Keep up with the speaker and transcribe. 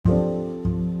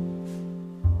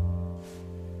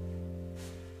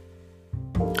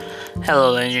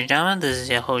Hello, ladies and gentlemen, this is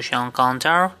your host, Sean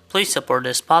Contaro. Please support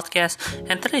this podcast.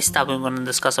 And today's topic, we're going to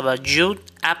discuss about Judd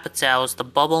Apatow's The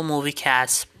Bubble movie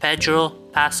cast, Pedro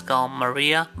Pascal,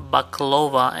 Maria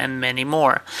Bakalova, and many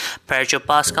more. Pedro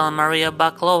Pascal and Maria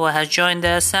Bakalova has joined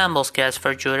the ensembles cast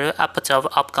for Judd Apatow's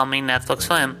upcoming Netflix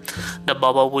film, The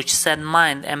Bubble, which set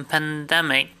mind and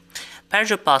pandemic.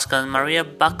 Pedro Pascal and Maria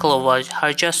Bakalova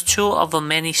are just two of the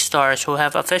many stars who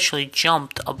have officially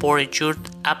jumped aboard Judd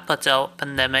Apatow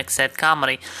pandemic-set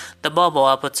comedy. The Bubble.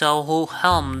 Apatow, who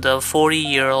helmed the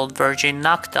 40-year-old Virgin,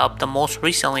 knocked up the most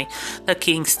recently The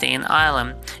King's Staten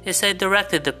Island. He said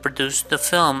directed and produced the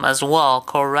film as well,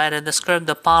 co-wrote the script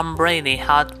The Tom Brady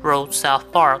Hot Rod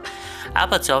South Park.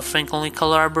 Apatow frequently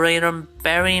collaborator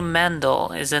Barry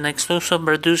Mandel is an exclusive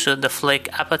producer of the flick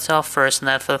Apatow's first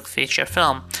Netflix feature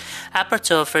film.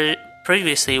 Apatow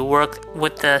previously worked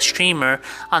with the streamer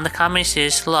on the comedy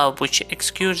series Love, which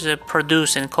exclusively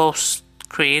produced and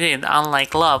co-created,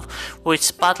 unlike Love, which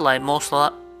spotlight most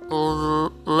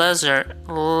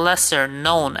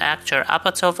lesser-known actor.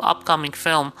 Apatow's upcoming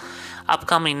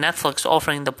Netflix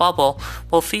offering The Bubble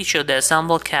will feature the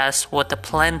ensemble cast with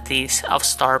plenty of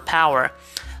star power.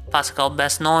 Pascal,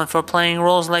 best known for playing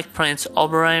roles like Prince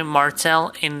Oberyn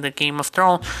Martell in the Game of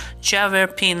Thrones,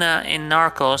 Javier Pina in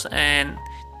Narcos, and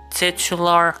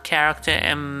titular character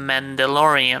in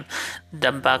Mandalorian.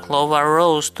 The Bakalova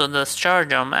rose to the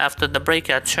stardom after the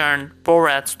breakout turned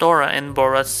Borat's Dora in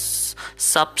Borat's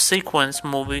subsequent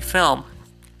movie film.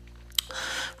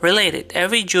 Related,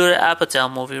 every Judd Apatow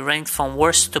movie ranked from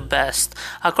worst to best.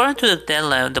 According to the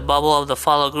Deadline, The Bubble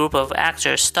follows a group of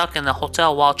actors stuck in a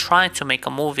hotel while trying to make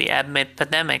a movie amid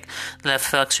pandemic.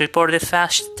 Netflix reported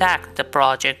fast-tracked the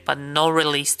project, but no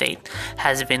release date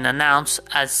has been announced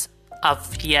as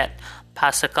of yet.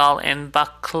 Pascal and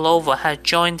Bakalova have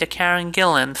joined the Karen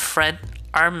Gillan, Fred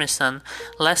Armisen,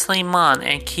 Leslie Mann,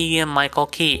 and Keegan-Michael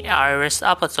Key, Iris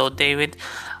Apatow, David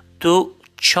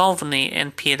Duchovny,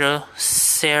 and Peter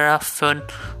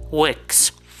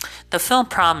Serafinowicz. The film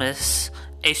promises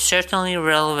a certainly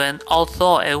relevant,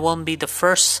 although it won't be the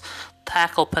first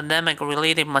tackle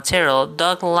pandemic-related material.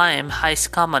 Doug Liam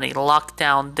heist comedy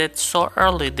Lockdown did so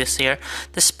early this year.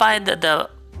 Despite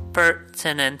the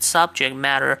pertinent subject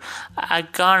matter,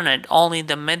 garnered only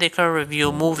the medical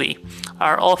review movie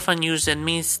are often used and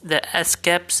means the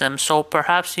escapism, so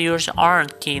perhaps viewers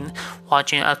aren't keen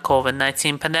watching a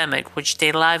COVID-19 pandemic, which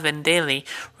they live and daily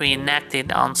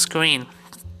reenacted on screen.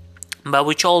 But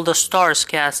with all the stars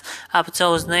cast,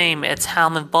 Apatow's name, its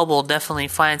helmet Bubble definitely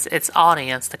finds its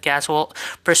audience. The cast will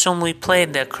presumably play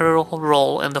the critical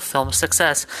role in the film's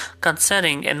success,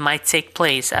 considering it might take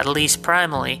place, at least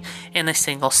primarily, in a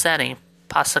single setting.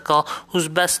 Pascal, who's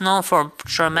best known for a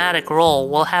dramatic role,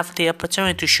 will have the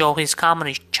opportunity to show his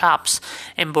comedy chops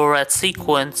in Borat's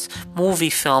sequence movie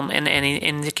film in any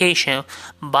indication.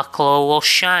 Bakalova will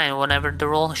shine whenever the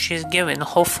role she's given.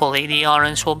 Hopefully, the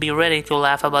audience will be ready to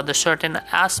laugh about the certain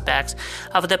aspects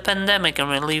of the pandemic and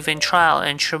relieving trial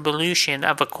and tribulation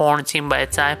of a quarantine by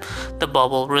the time The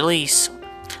Bubble release.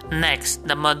 Next,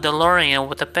 The Mandalorian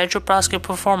with a Pedro Pascal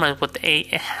performance with a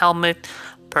helmet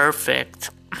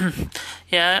perfect.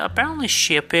 Yeah, apparently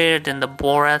she appeared in the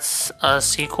Borat's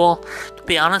sequel. To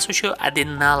be honest with you, I did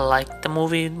not like the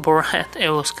movie Borat.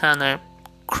 It was kind of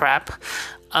crap.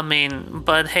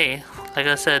 But hey, like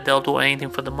I said, they'll do anything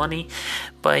for the money.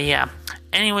 But yeah.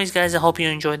 Anyways, guys, I hope you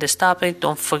enjoyed this topic.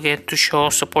 Don't forget to show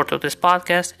support to this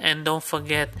podcast. And don't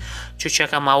forget to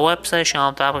check out my website,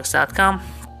 SeanTopics.com.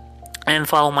 And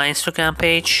follow my Instagram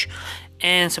page.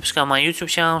 And subscribe to my YouTube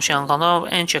channel, Sean Contaro,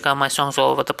 and check out my songs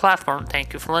all over the platform.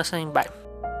 Thank you for listening. Bye.